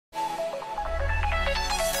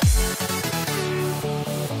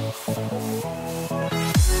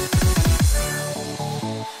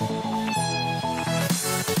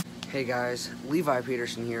guys, Levi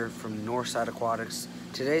Peterson here from Northside Aquatics.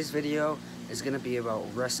 Today's video is going to be about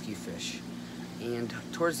rescue fish, and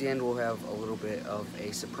towards the end we'll have a little bit of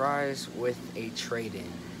a surprise with a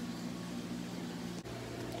trade-in.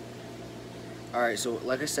 Alright, so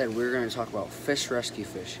like I said, we're going to talk about rescue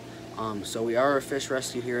fish. So we are a fish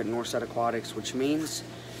rescue here at Northside Aquatics, which means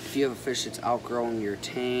if you have a fish that's outgrowing your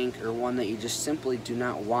tank or one that you just simply do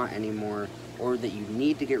not want anymore, or that you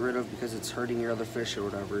need to get rid of because it's hurting your other fish or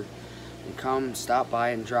whatever, you come, stop by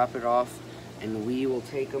and drop it off, and we will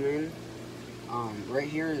take them in. Right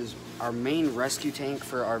here is our main rescue tank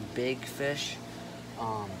for our big fish,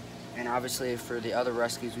 and obviously for the other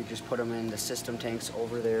rescues we just put them in the system tanks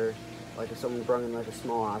over there. Like if someone brought in like a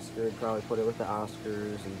small Oscar, they'd probably put it with the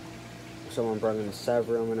Oscars, and if someone brought in a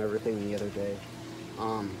Severum and everything the other day.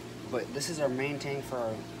 But this is our main tank for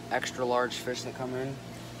our extra large fish that come in.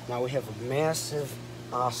 Now we have a massive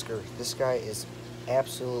Oscar. This guy is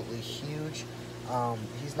absolutely huge.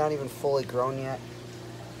 He's not even fully grown yet.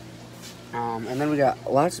 And then we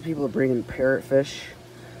got lots of people that bring in parrotfish.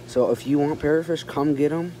 So if you want parrotfish, come get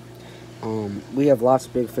them. We have lots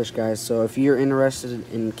of big fish, guys. So if you're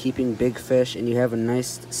interested in keeping big fish and you have a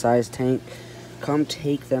nice sized tank, come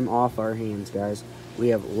take them off our hands, guys. We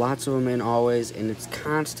have lots of them in always, and it's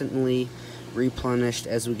constantly replenished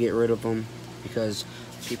as we get rid of them, because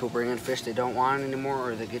people bring in fish they don't want anymore,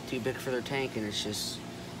 or they get too big for their tank, and it's just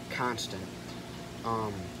constant.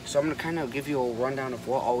 So I'm going to kind of give you a rundown of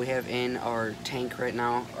what all we have in our tank right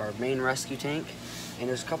now, our main rescue tank, and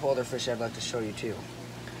there's a couple other fish I'd like to show you too.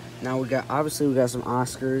 Now we got some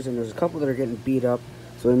Oscars, and there's a couple that are getting beat up,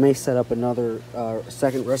 so we may set up another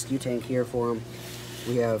second rescue tank here for them.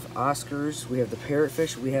 We have Oscars, we have the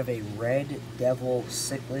parrotfish, we have a red devil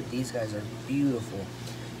cichlid. These guys are beautiful.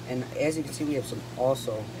 And as you can see, we have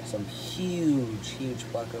some huge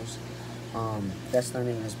plecos. That's not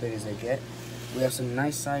even as big as they get. We have some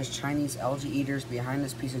nice sized Chinese algae eaters behind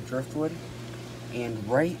this piece of driftwood. And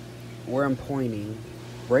right where I'm pointing,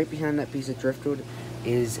 right behind that piece of driftwood,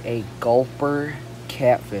 is a gulper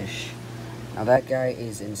catfish. Now that guy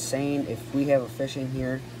is insane. If we have a fish in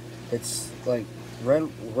here that's like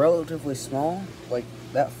relatively small, like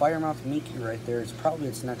that firemouth Mickey right there, is probably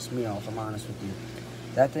its next meal, if I'm honest with you.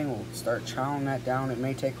 That thing will start chowing that down. It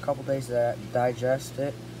may take a couple days to digest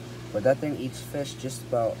it, but that thing eats fish just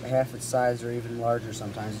about half its size or even larger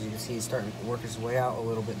sometimes. As you can see, he's starting to work his way out a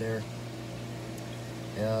little bit there.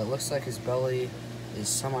 It looks like his belly is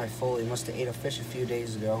semi-full. He must have ate a fish a few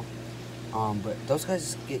days ago. But those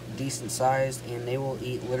guys get decent sized, and they will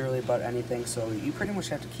eat literally about anything, so you pretty much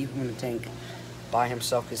have to keep him in the tank by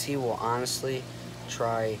himself, because he will honestly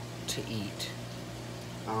try to eat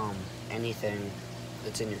anything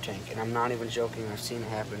that's in your tank. And I'm not even joking, I've seen it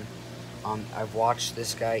happen. I've watched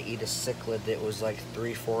this guy eat a cichlid that was like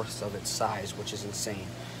 3/4 of its size, which is insane.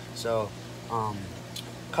 So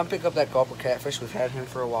come pick up that gulper catfish. We've had him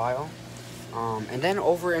for a while. And then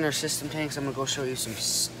over in our system tanks, I'm gonna go show you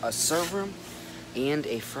a Severum and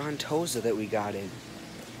a Frontosa that we got in.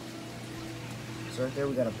 So right there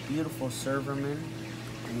we got a beautiful Severum in,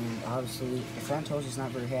 and obviously the Frontosa's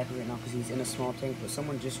not very happy right now because he's in a small tank, but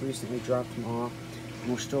someone just recently dropped him off,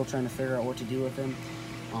 and we're still trying to figure out what to do with him.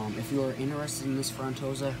 If you are interested in this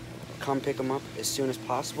Frontosa, come pick him up as soon as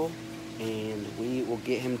possible, and we will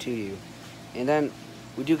get him to you. And then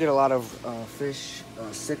we do get a lot of fish,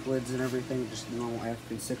 cichlids and everything, just normal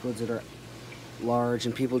African cichlids that are large,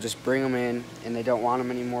 and people just bring them in and they don't want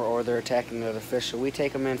them anymore, or they're attacking the other fish, so we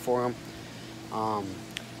take them in for them.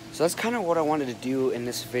 So that's kind of what I wanted to do in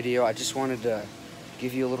this video. I just wanted to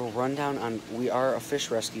give you a little rundown on, we are a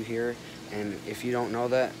fish rescue here, and if you don't know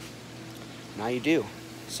that, now you do.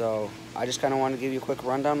 So I just kind of wanted to give you a quick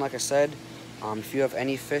rundown. Like I said, if you have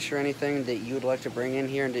any fish or anything that you would like to bring in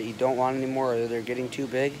here and that you don't want anymore, or they're getting too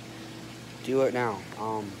big, do it now.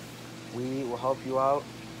 We will help you out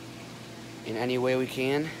in any way we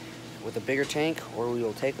can with a bigger tank, or we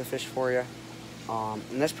will take the fish for you.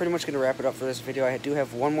 And that's pretty much going to wrap it up for this video. I do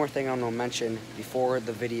have one more thing I want to mention before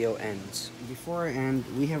the video ends. Before I end,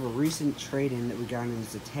 we have a recent trade-in that we got in.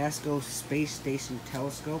 It's a Tasco Space Station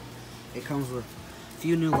Telescope. It comes with a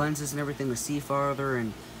few new lenses and everything to see farther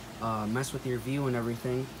and mess with your view and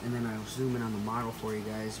everything. And then I'll zoom in on the model for you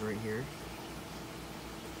guys right here.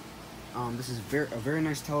 This is a very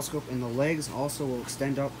nice telescope, and the legs also will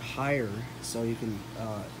extend up higher, so you can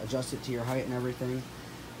adjust it to your height and everything,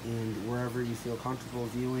 and wherever you feel comfortable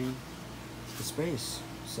viewing the space.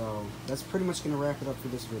 So that's pretty much going to wrap it up for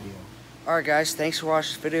this video. Alright guys, thanks for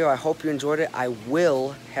watching this video. I hope you enjoyed it. I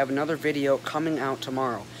will have another video coming out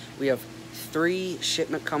tomorrow. We have 3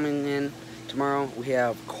 shipments coming in tomorrow. We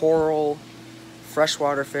have coral,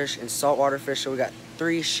 freshwater fish and saltwater fish. So we got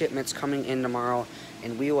 3 shipments coming in tomorrow,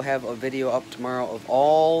 and we will have a video up tomorrow of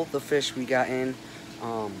all the fish we got in.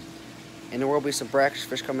 And there will be some brackish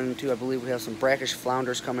fish coming in too. I believe we have some brackish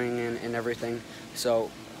flounders coming in and everything. So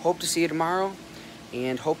hope to see you tomorrow,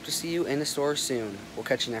 and hope to see you in the store soon. We'll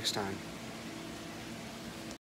catch you next time.